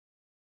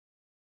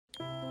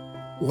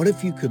What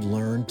if you could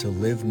learn to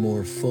live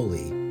more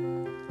fully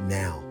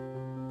now?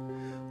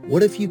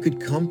 What if you could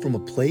come from a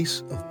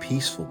place of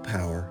peaceful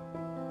power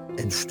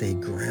and stay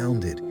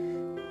grounded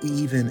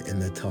even in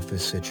the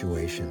toughest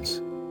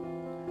situations?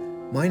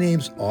 My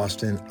name's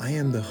Austin. I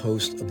am the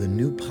host of the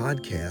new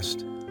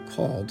podcast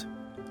called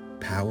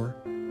Power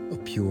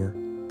of Pure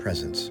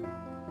Presence.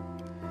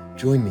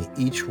 Join me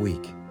each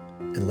week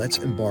and let's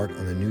embark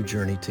on a new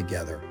journey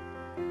together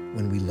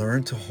when we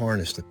learn to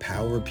harness the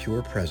power of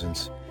pure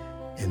presence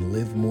and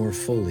live more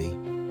fully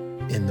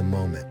in the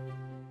moment.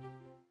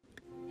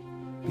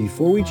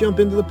 Before we jump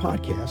into the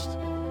podcast,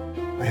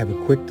 I have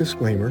a quick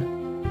disclaimer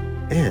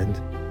and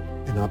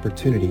an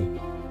opportunity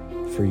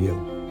for you.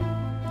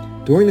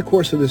 During the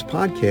course of this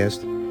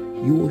podcast,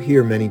 you will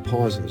hear many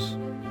pauses.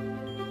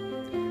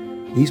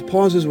 These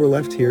pauses were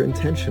left here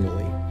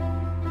intentionally.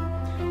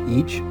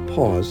 Each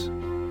pause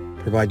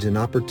provides an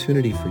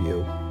opportunity for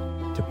you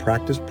to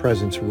practice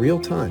presence real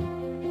time,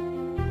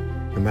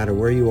 no matter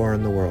where you are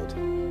in the world.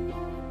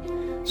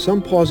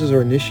 Some pauses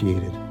are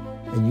initiated,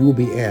 and you will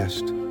be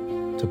asked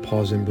to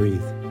pause and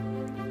breathe.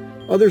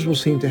 Others will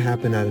seem to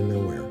happen out of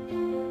nowhere.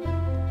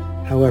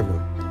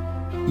 However,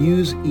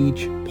 use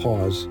each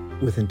pause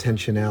with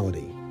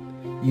intentionality.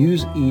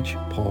 Use each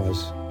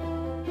pause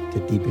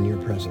to deepen your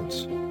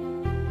presence.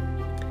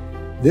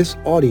 This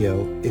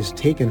audio is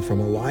taken from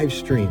a live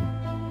stream,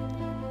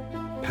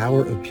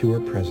 Power of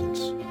Pure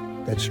Presence,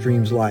 that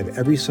streams live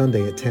every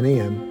Sunday at 10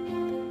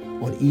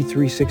 a.m. on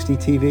E33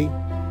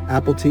 TV,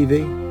 Apple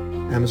TV,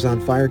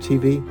 Amazon Fire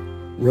TV,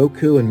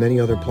 Roku, and many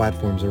other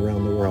platforms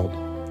around the world.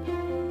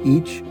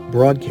 Each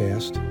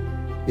broadcast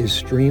is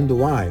streamed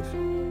live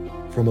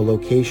from a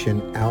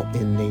location out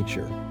in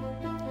nature.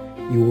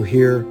 You will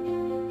hear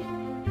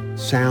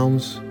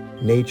sounds,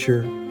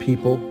 nature,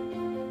 people.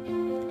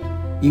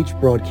 Each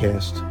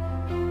broadcast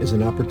is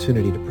an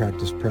opportunity to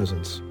practice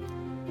presence.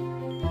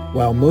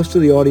 While most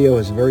of the audio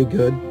is very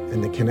good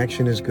and the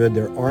connection is good,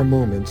 there are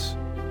moments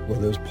where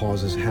those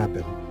pauses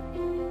happen.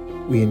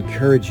 We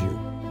encourage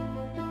you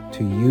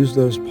to use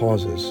those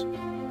pauses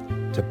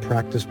to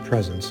practice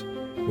presence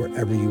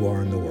wherever you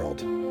are in the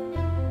world.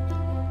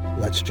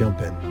 Let's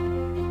jump in.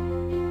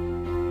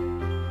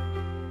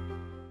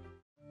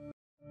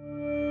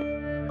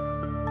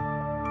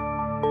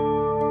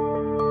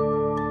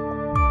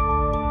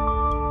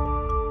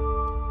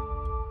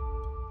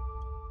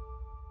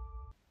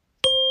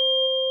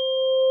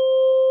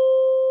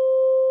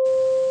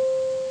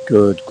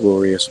 Good,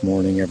 glorious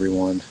morning,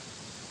 everyone.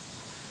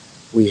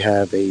 We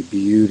have a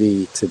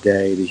beauty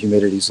today. The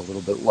humidity's a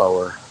little bit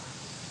lower.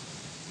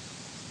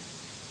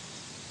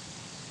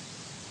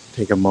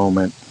 Take a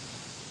moment.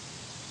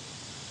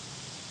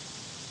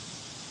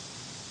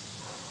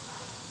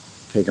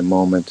 Take a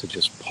moment to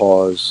just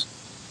pause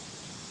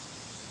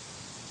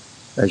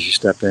as you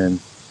step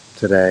in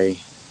today.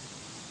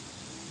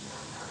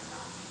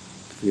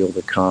 Feel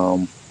the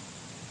calm.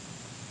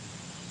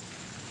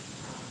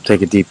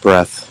 Take a deep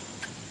breath.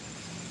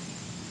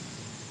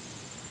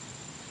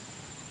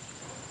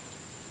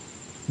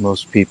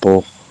 Most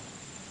people,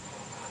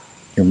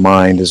 your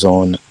mind is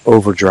on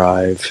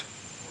overdrive.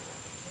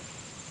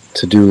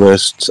 To-do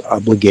lists,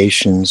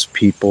 obligations,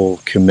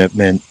 people,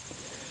 commitment,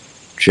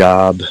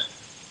 job,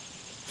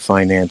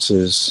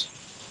 finances,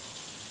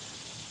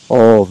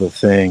 all the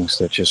things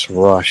that just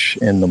rush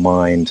in the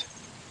mind.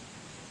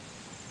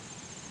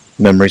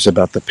 Memories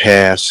about the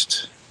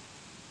past.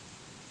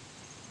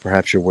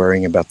 Perhaps you're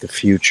worrying about the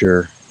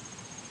future.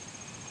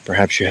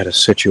 Perhaps you had a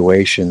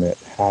situation that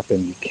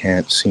happened you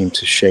can't seem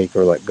to shake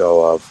or let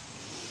go of.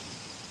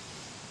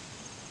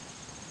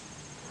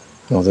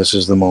 Well, this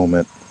is the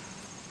moment.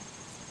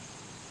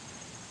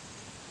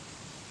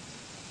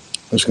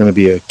 There's going to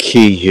be a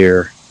key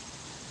here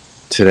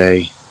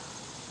today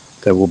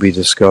that will be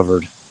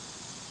discovered.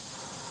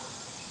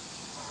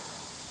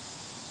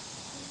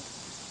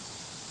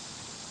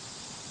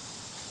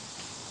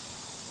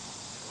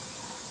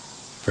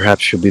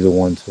 Perhaps you'll be the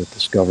one to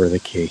discover the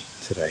key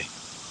today.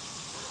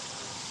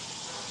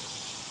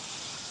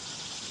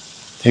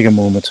 Take a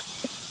moment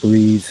to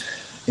breathe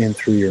in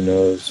through your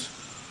nose.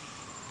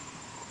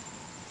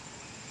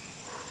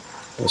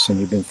 Listen,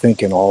 you've been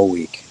thinking all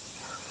week.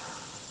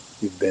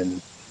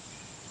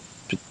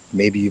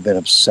 Maybe you've been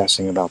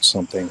obsessing about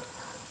something.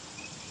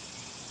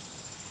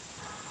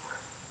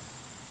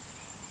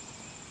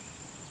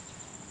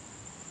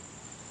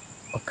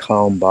 A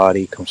calm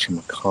body comes from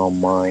a calm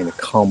mind. A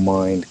calm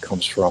mind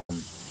comes from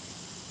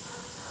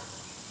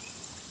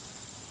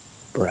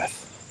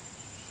breath.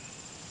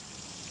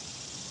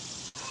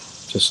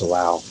 Just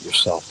allow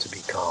yourself to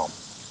be calm.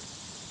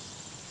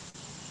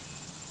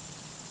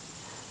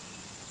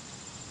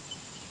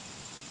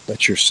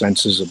 Let your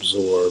senses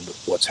absorb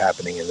what's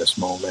happening in this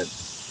moment.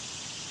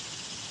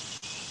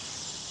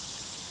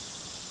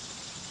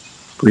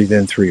 Breathe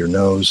in through your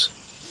nose.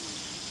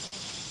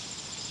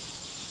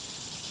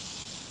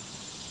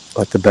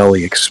 Let the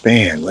belly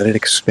expand. Let it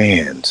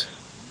expand.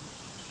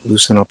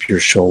 Loosen up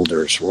your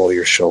shoulders. Roll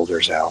your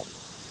shoulders out.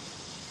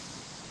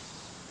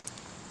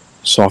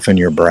 Soften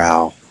your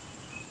brow.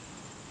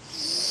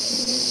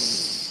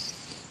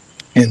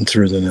 In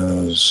through the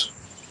nose.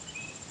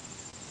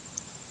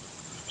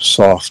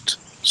 Soft,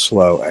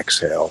 slow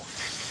exhale.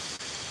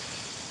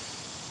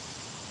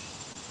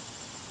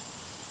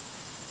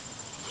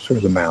 Through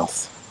the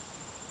mouth.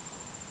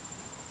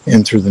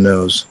 In through the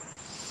nose.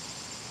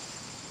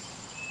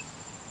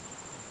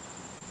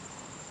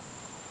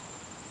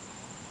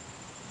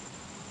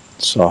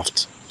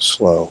 Soft,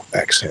 slow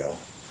exhale.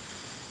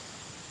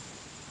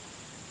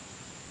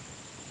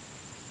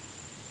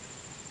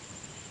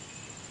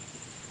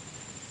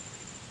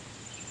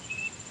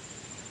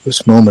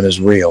 This moment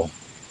is real.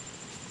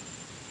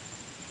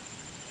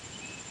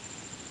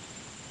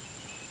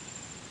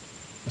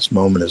 This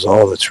moment is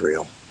all that's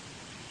real.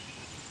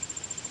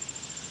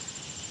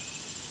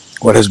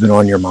 What has been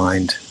on your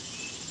mind?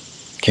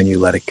 Can you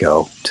let it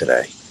go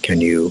today?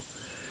 Can you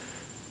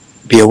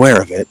be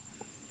aware of it?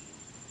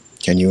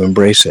 Can you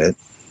embrace it?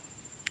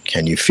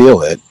 Can you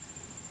feel it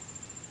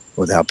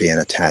without being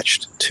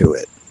attached to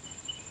it?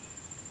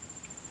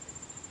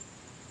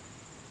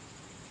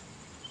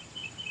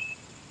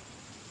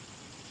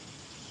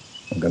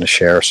 I'm going to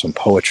share some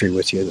poetry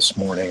with you this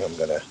morning. I'm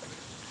going to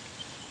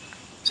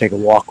take a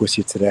walk with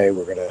you today.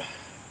 We're going to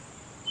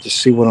just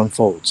see what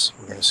unfolds.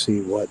 We're going to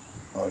see what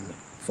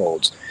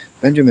unfolds.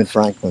 Benjamin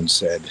Franklin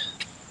said,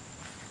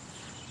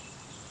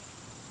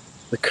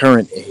 the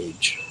current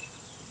age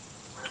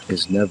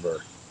is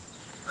never...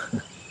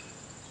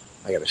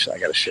 I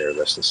gotta share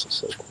this. This is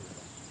so cool.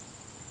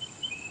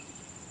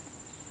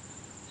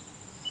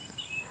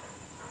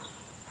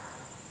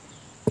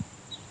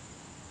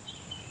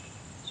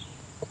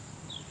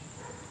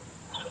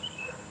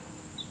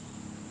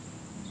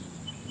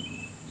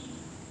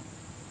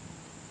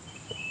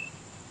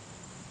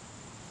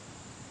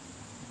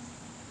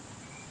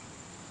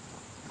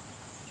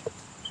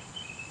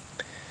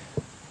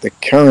 The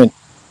current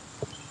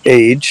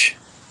age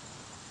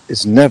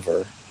is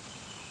never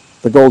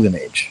the golden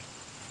age.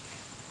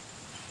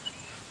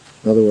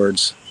 In other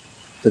words,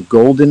 the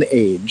golden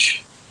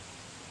age,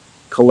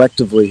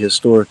 collectively,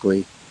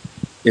 historically,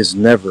 is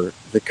never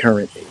the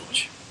current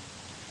age.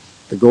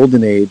 The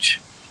golden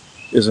age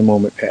is a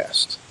moment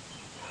past.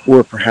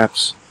 Or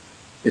perhaps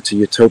it's a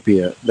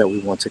utopia that we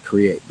want to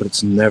create, but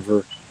it's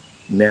never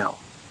now.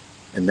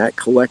 And that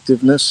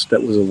collectiveness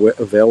that was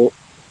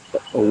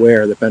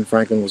aware, that Ben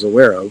Franklin was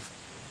aware of,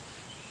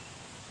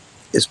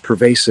 is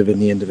pervasive in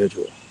the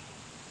individual.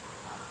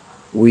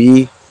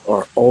 We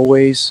are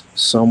always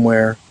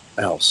somewhere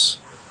else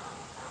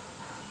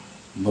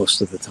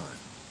most of the time.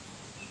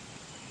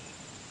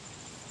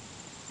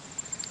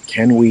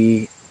 Can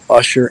we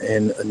usher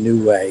in a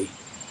new way?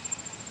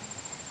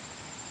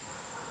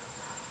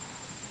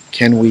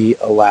 Can we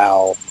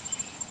allow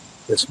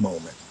this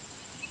moment?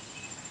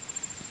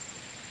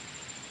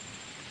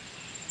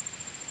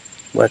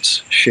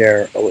 Let's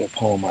share a little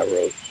poem I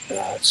wrote.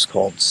 It's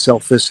called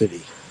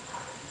Selficity.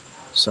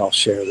 So I'll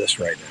share this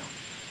right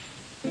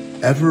now.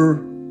 Ever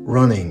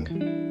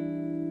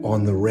running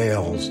on the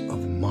rails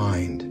of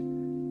mind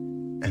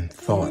and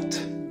thought,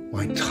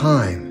 my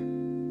time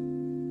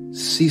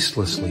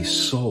ceaselessly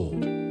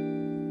sold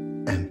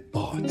and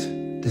bought.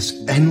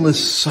 This endless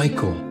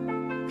cycle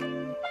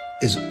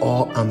is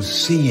all I'm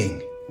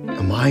seeing.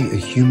 Am I a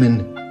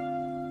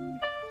human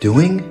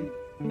doing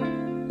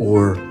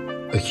or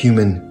a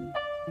human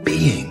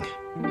being?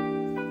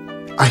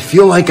 I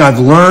feel like I've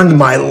learned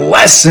my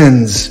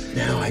lessons.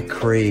 Now I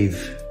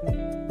crave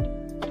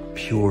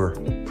pure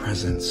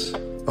presence.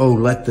 Oh,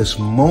 let this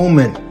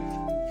moment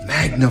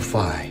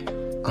magnify.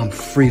 I'm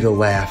free to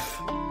laugh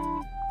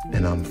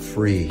and I'm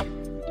free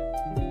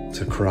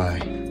to cry.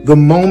 The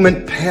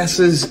moment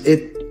passes,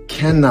 it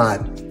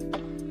cannot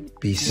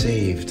be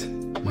saved.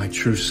 My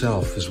true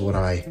self is what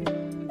I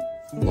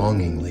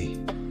longingly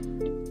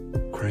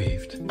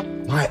craved.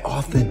 My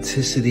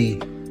authenticity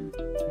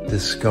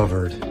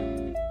discovered.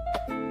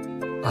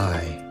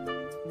 I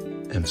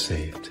am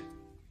saved.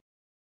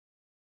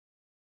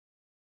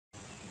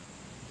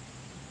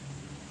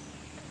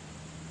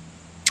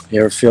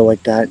 You ever feel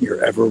like that?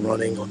 You're ever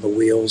running on the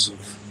wheels of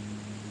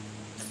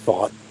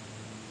thought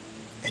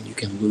and you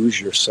can lose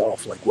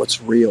yourself. Like,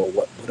 what's real?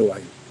 What do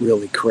I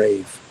really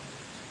crave?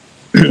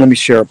 Let me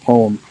share a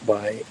poem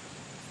by,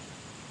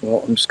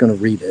 well, I'm just going to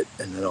read it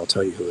and then I'll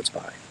tell you who it's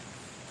by.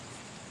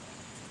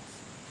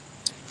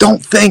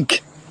 Don't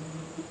think!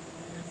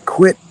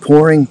 Quit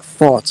pouring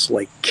thoughts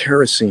like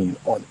kerosene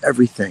on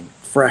everything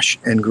fresh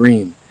and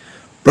green,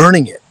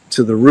 burning it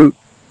to the root.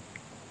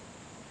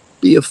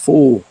 Be a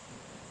fool,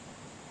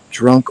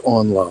 drunk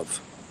on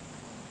love,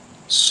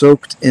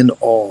 soaked in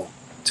awe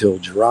till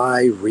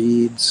dry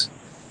reeds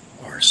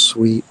are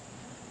sweet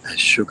as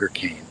sugar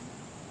cane.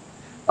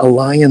 A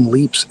lion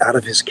leaps out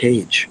of his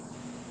cage.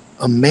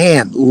 A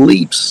man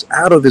leaps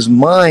out of his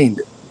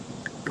mind.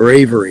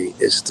 Bravery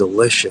is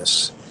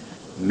delicious.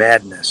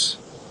 Madness,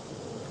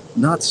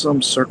 not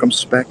some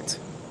circumspect,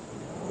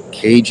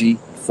 cagey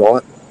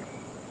thought,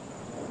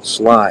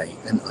 sly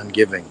and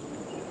ungiving.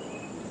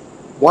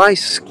 Why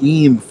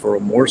scheme for a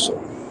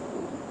morsel?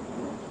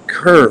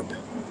 Curb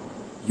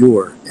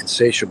your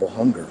insatiable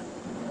hunger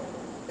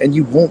And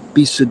you won't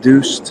be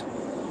seduced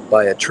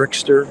by a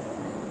trickster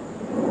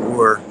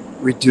or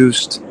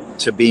reduced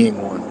to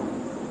being one.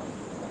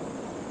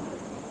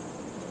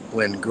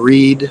 When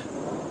greed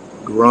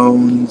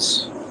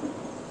groans,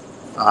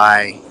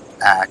 I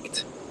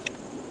act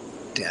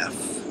deaf.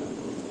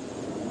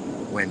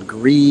 When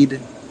greed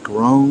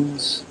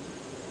groans,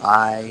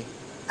 I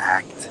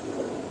act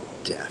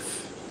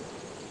deaf.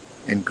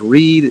 And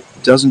greed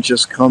doesn't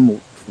just come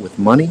with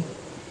money.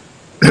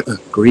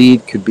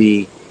 Greed could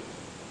be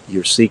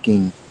you're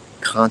seeking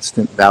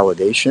constant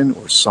validation,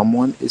 or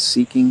someone is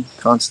seeking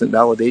constant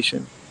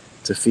validation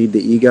to feed the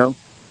ego.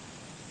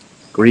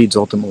 Greed's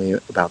ultimately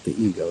about the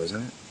ego,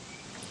 isn't it?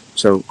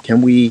 So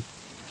can we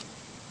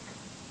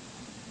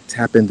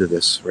tap into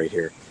this right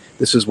here?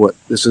 This is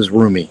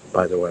Rumi,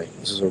 by the way.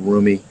 This is a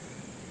Rumi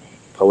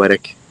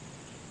poetic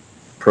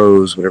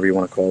prose, whatever you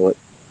want to call it.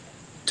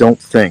 Don't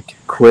think.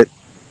 Quit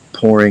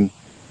pouring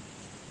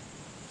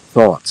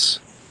thoughts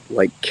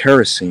like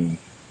kerosene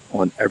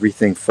on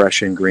everything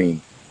fresh and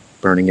green,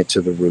 burning it to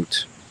the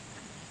root.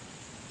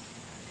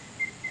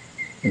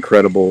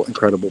 Incredible,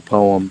 incredible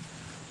poem.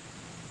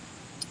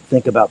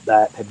 Think about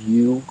that. Have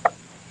you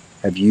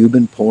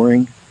been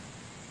pouring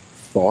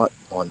thought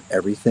on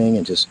everything,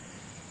 and just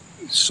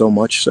so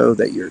much so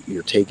that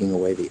you're taking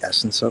away the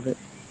essence of it?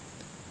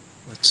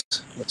 Let's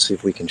see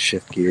if we can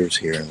shift gears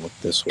here and look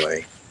this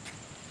way.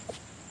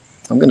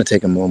 I'm going to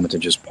take a moment to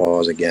just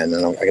pause again,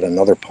 and I got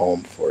another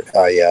poem for it.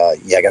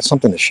 I got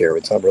something to share.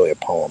 It's not really a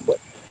poem,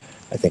 but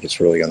I think it's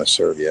really going to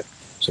serve you.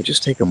 So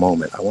just take a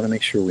moment. I want to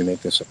make sure we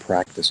make this a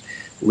practice.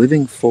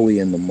 Living fully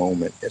in the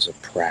moment is a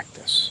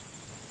practice.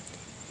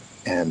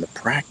 And the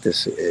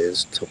practice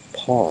is to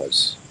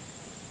pause.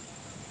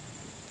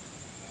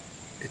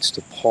 It's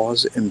to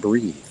pause and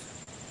breathe.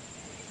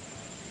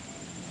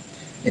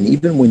 And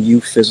even when you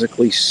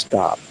physically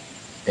stop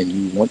and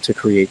you want to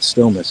create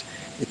stillness,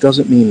 it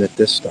doesn't mean that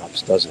this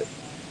stops, does it?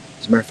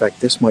 As a matter of fact,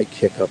 this might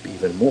kick up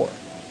even more.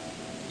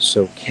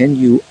 So can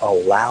you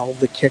allow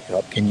the kick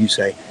up? Can you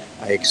say,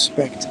 I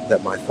expect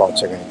that my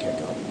thoughts are going to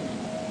kick up.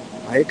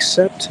 I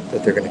accept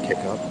that they're going to kick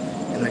up,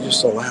 and I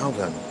just allow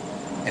them.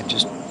 And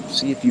just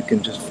see if you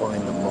can just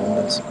find the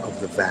moments of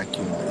the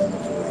vacuum and the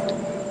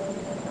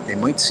void. They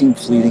might seem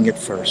fleeting at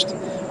first,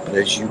 but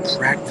as you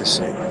practice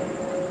it,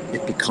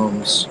 it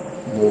becomes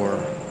more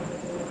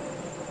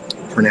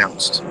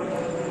pronounced.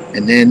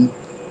 And then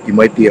you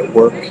might be at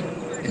work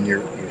and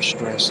you're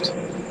stressed.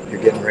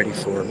 You're getting ready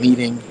for a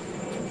meeting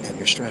and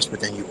you're stressed, but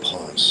then you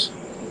pause.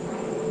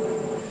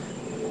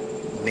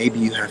 Maybe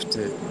you have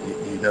to,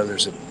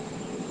 there's a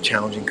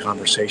challenging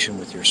conversation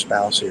with your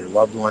spouse or your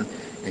loved one,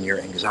 and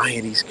your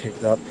anxiety's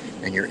kicked up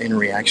and you're in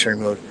reactionary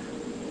mode,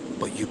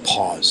 but you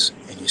pause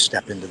and you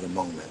step into the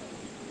moment.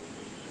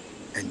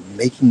 And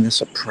making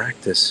this a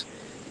practice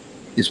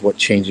is what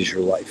changes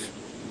your life.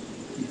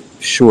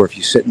 Sure, if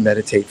you sit and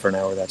meditate for an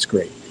hour, that's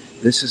great.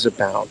 This is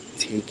about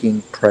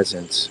taking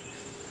presence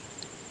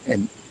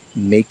and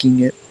making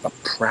it a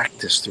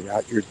practice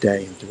throughout your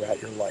day and throughout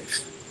your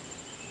life.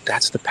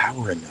 That's the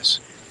power in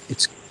this.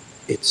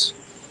 It's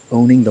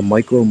owning the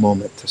micro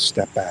moment to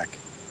step back,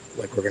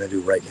 like we're going to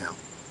do right now.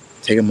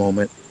 Take a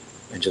moment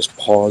and just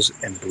pause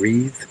and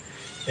breathe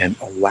and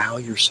allow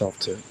yourself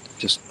to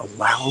just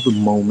allow the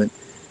moment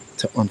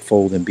to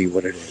unfold and be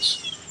what it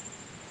is.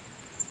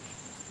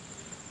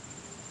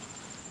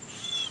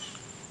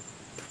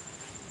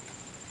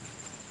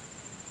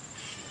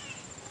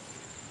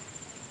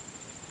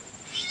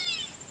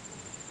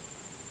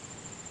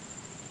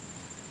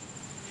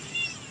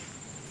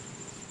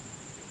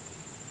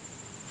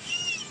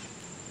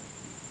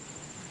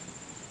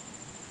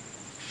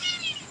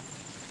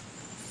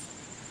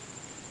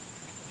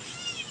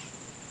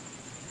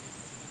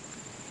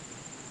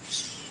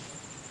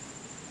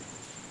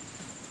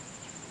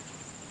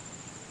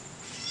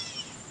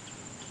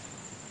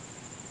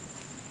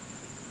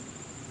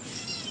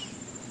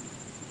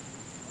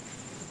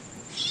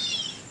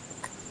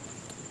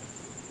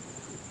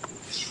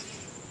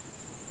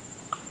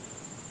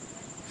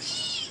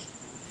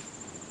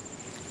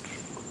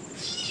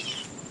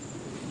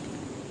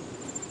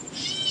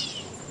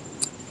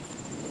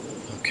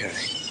 Okay.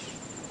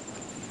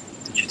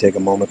 Did you take a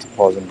moment to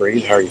pause and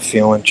breathe? How are you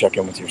feeling? Check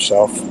in with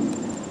yourself.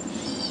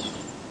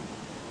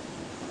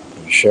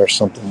 Let me share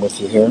something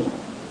with you here.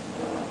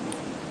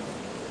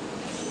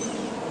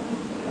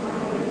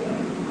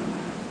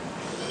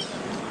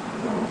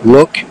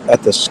 Look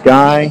at the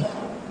sky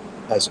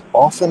as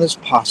often as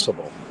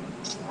possible,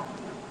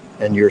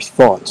 and your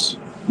thoughts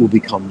will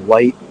become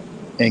light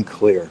and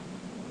clear.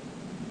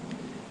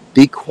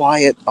 Be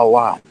quiet a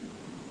lot.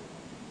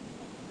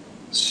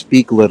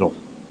 Speak little,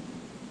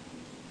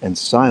 and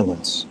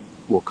silence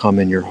will come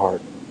in your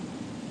heart,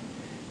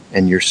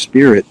 and your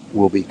spirit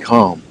will be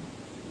calm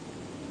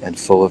and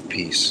full of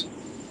peace.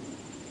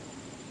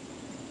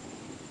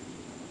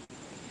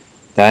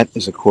 That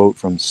is a quote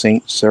from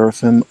Saint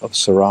Seraphim of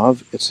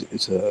Sarov.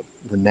 It's a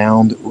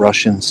renowned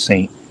Russian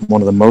saint,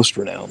 one of the most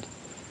renowned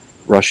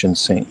Russian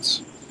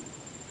saints.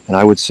 And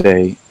I would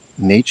say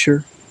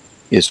nature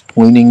is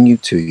pointing you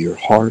to your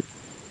heart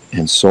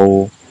and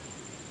soul,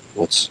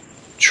 what's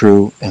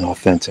true and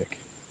authentic.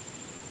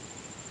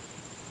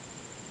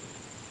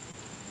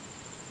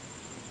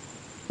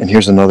 And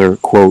here's another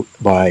quote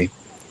by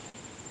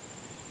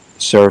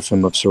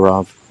Seraphim of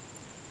Sarav.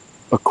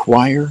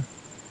 Acquire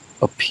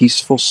a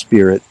peaceful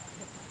spirit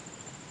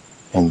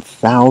and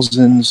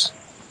thousands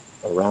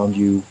around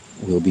you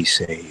will be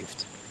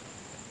saved.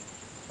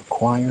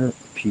 Acquire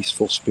a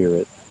peaceful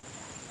spirit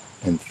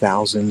and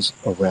thousands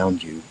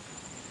around you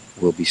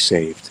will be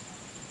saved.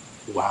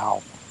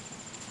 Wow.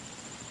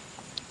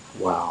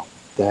 Wow.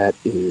 That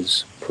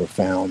is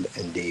profound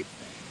and deep.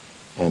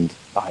 And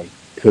I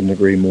couldn't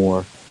agree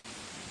more.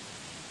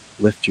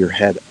 Lift your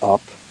head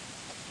up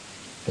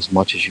as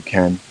much as you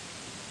can.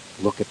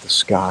 Look at the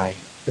sky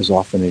as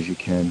often as you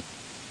can.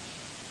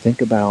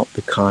 Think about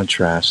the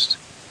contrast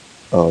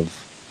of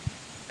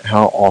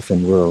how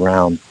often we're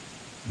around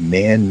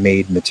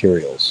man-made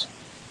materials.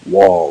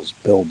 Walls,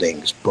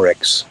 buildings,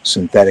 bricks,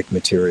 synthetic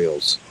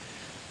materials,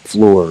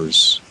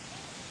 floors,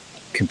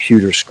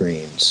 computer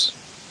screens,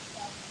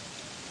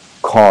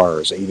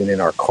 cars. Even in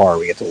our car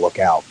we get to look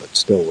out, but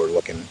still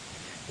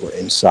we're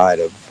inside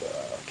of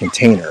a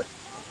container.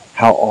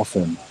 How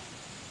often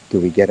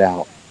do we get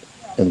out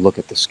and look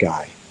at the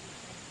sky?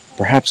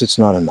 Perhaps it's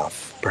not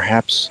enough.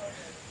 Perhaps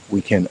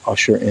we can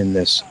usher in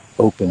this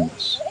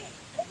openness.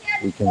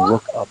 We can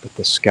look up at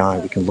the sky.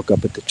 We can look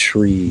up at the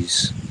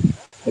trees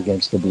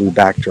against the blue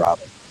backdrop.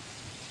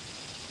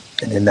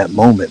 And in that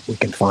moment, we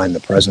can find the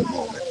present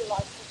moment.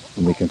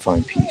 And we can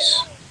find peace.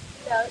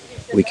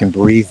 We can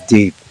breathe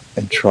deep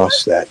and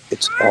trust that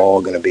it's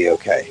all going to be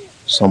okay.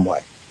 Some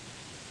way.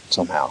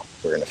 Somehow.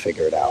 We're going to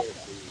figure it out.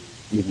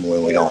 Even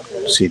when we don't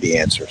see the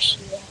answers.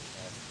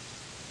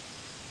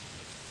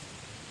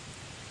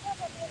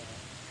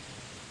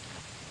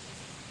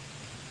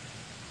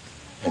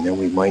 And then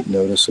we might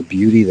notice a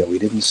beauty that we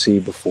didn't see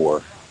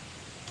before.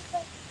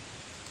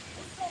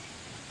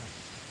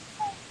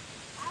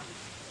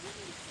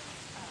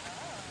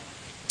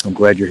 I'm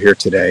glad you're here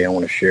today. I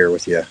want to share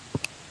with you.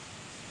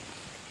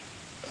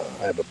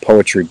 I have a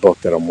poetry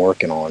book that I'm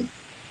working on.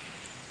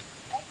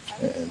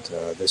 And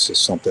this is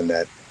something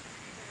that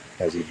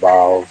has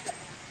evolved,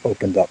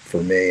 opened up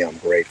for me. I'm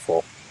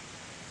grateful.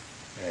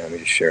 And let me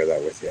just share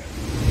that with you.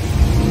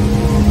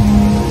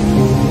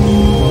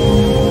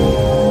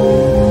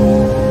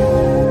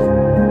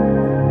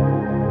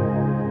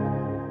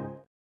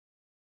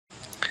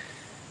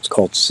 It's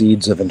called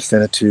Seeds of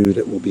Infinitude.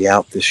 It will be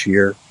out this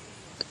year.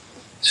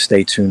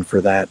 Stay tuned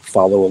for that.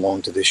 Follow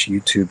along to this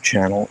YouTube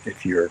channel.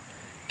 If you're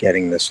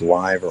getting this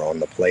live or on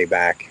the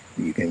playback,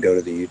 you can go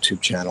to the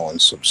YouTube channel and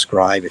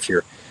subscribe. If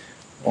you're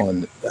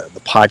on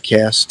the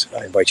podcast,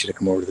 I invite you to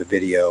come over to the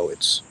video.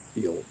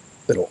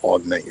 It'll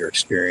augment your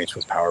experience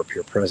with Power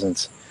Pure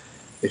Presence.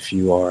 If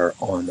you are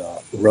on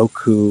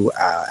Roku,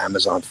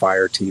 Amazon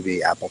Fire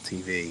TV, Apple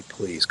TV,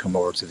 please come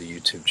over to the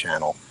YouTube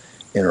channel.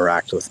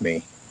 Interact with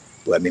me.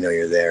 Let me know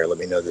you're there. Let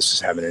me know this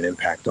is having an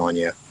impact on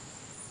you.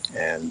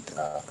 And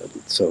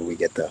so we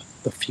get the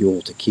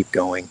fuel to keep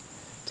going,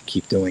 to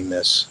keep doing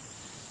this,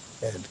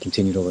 and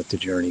continue to let the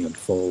journey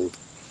unfold.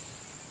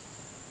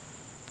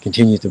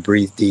 Continue to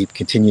breathe deep,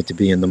 continue to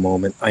be in the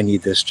moment. I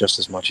need this just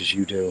as much as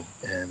you do,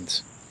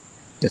 and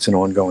it's an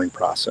ongoing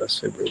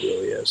process. It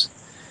really is.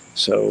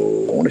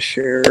 So I want to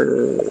share,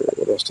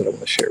 what else did I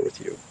want to share with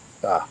you?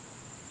 Let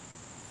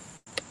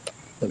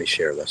me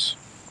share this.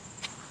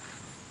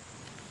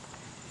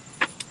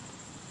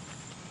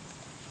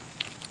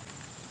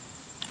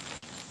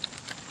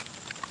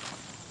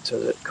 So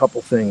a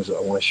couple things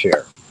I want to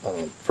share.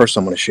 First,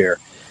 I'm going to share,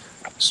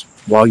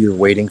 while you're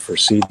waiting for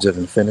Seeds of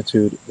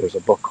Infinitude, there's a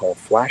book called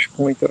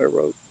Flashpoint that I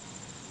wrote,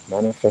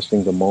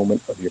 Manifesting the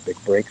Moment of Your Big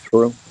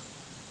Breakthrough.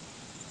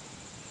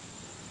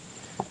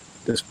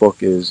 This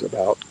book is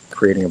about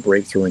creating a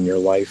breakthrough in your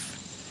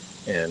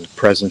life, and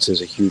presence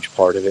is a huge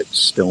part of it.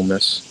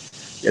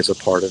 Stillness is a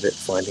part of it,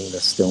 finding the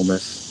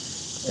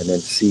stillness. And then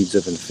Seeds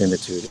of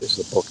Infinitude is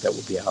the book that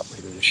will be out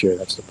later this year.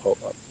 That's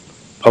the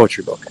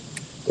poetry book.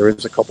 There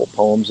is a couple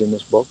poems in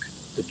this book,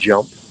 The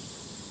Jump,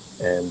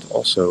 and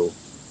also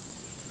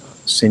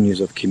Sinews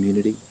of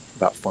Community,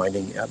 about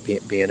finding,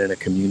 being in a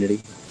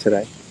community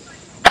today.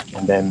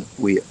 And then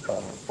we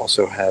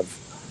also have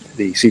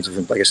the Seeds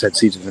of, like I said,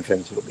 Seeds of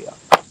Infinitude will be out.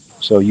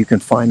 So you can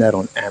find that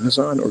on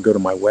Amazon or go to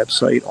my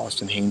website,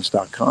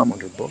 austinhaynes.com,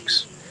 under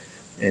books,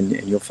 and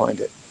you'll find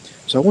it.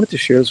 So I wanted to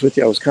share this with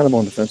you. I was kind of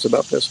on the fence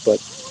about this,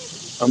 but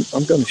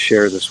I'm going to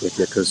share this with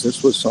you because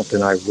this was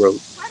something I wrote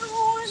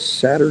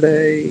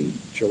Saturday,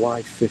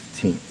 July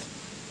 15th.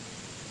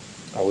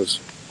 I was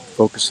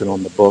focusing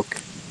on the book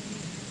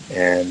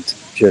and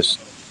just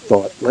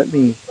thought, let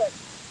me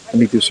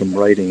do some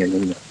writing, and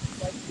then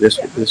this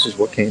is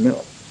what came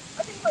out.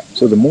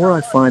 So the more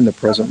I find the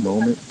present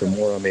moment, the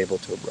more I'm able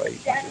to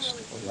write and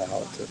just allow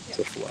it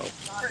to flow.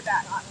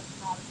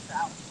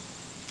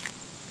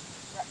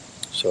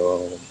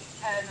 So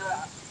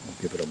I'll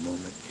give it a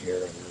moment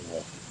here, and then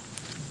we'll...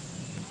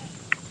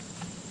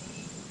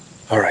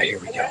 All right, here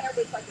we go.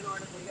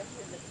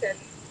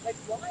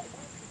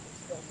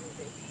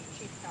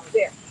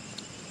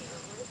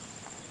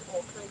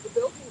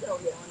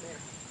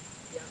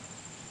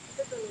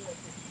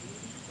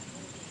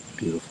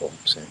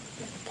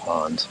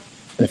 Pond.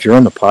 And if you're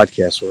on the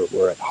podcast,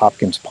 we're at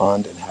Hopkins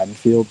Pond in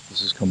Haddonfield. This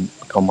has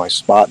become my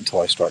spot until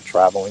I start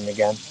traveling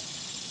again.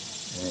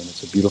 And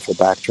it's a beautiful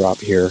backdrop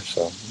here,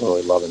 so I'm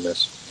really loving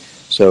this.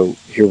 So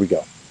here we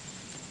go.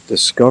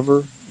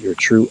 Discover your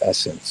true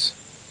essence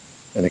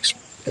and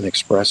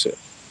express it.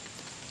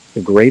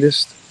 The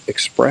greatest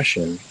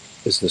expression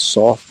is the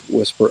soft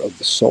whisper of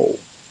the soul.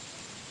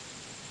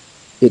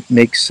 It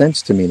makes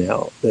sense to me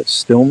now that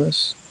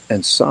stillness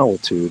and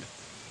solitude,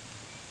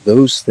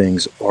 those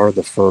things are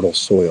the fertile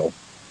soil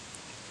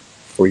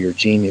for your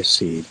genius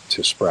seed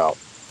to sprout.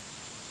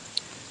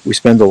 We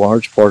spend a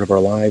large part of our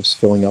lives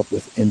filling up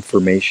with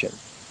information,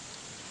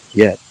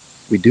 yet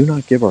we do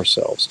not give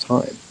ourselves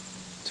time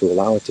to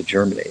allow it to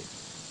germinate.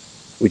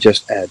 We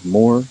just add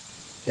more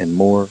and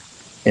more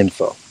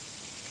info.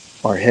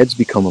 Our heads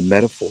become a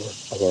metaphor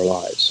of our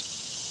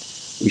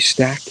lives. We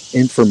stack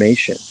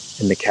information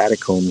in the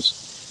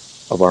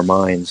catacombs of our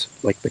minds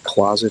like the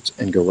closets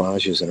and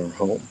garages in our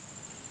home.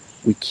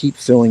 We keep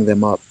filling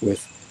them up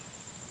with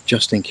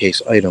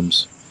just-in-case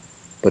items,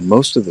 but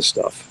most of the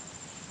stuff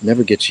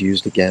never gets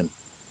used again.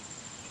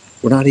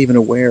 We're not even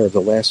aware of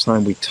the last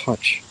time we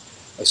touch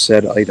a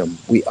said item.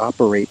 We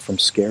operate from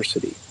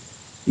scarcity.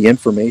 The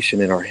information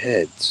in our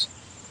heads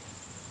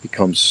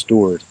becomes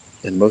stored,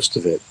 and most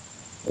of it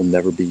will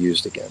never be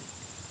used again.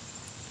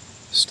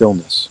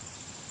 Stillness,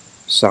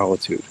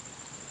 solitude,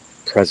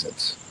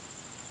 presence.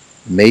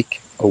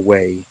 Make a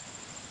way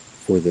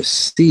for the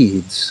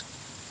seeds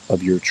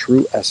of your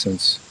true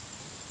essence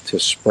to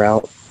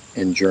sprout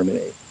and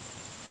germinate.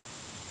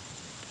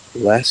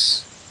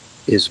 Less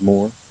is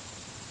more.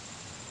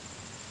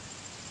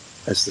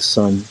 As the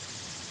sun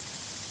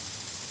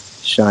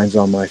shines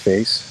on my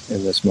face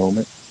in this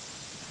moment,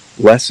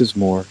 less is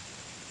more.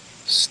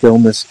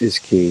 Stillness is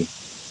key.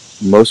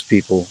 Most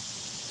people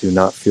do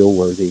not feel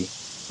worthy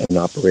and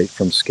operate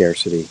from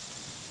scarcity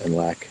and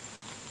lack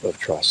of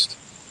trust.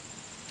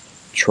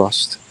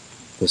 Trust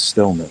the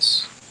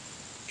stillness.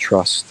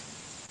 Trust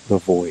the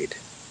void.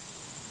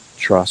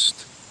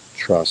 Trust,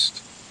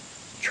 trust,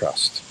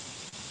 trust.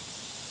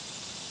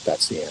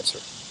 That's the answer.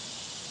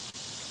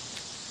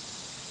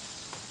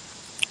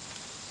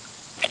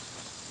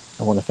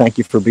 I want to thank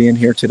you for being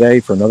here today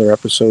for another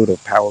episode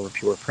of Power of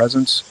Pure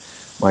Presence.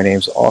 My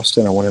name's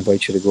Austin. I want to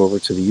invite you to go over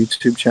to the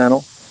YouTube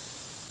channel,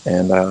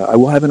 and I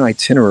will have an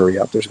itinerary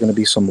up. There's going to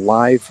be some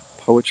live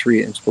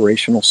poetry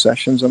inspirational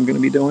sessions I'm going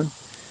to be doing.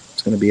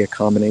 It's going to be a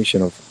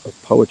combination of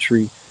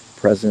poetry,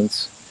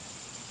 presence.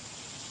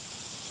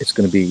 It's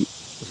going to be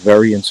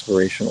very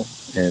inspirational,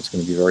 and it's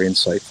going to be very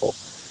insightful.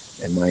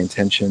 And my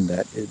intention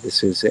that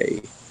this is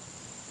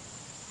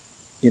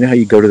you know how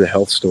you go to the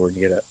health store and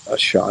you get a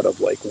shot of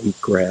like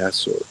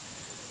wheatgrass or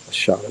a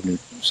shot of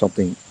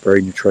something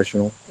very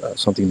nutritional,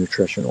 something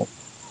nutritional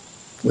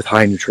with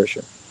high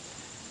nutrition.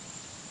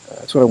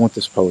 That's what I want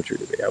this poetry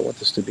to be. I want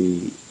this to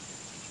be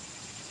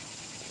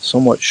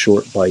somewhat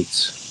short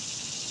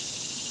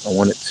bites. I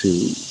want it to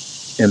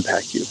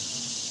impact you.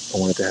 I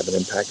want it to have an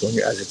impact on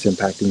you as it's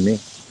impacting me.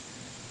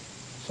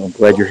 So I'm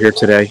glad you're here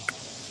today.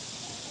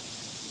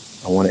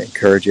 I want to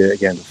encourage you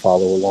again to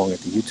follow along at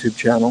the YouTube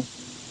channel.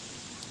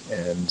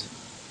 And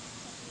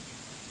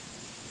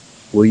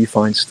will you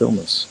find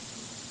stillness?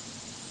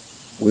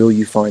 Will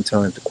you find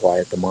time to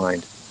quiet the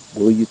mind?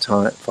 Will you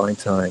find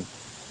time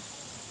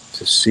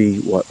to see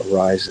what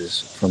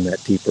arises from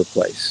that deeper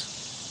place?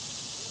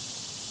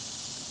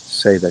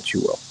 Say that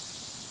you will.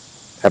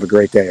 Have a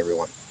great day,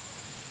 everyone.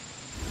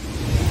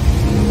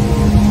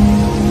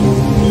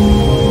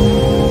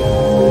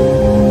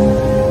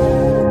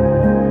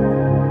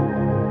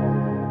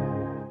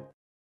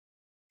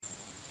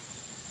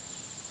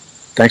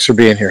 Thanks for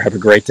being here. Have a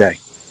great day.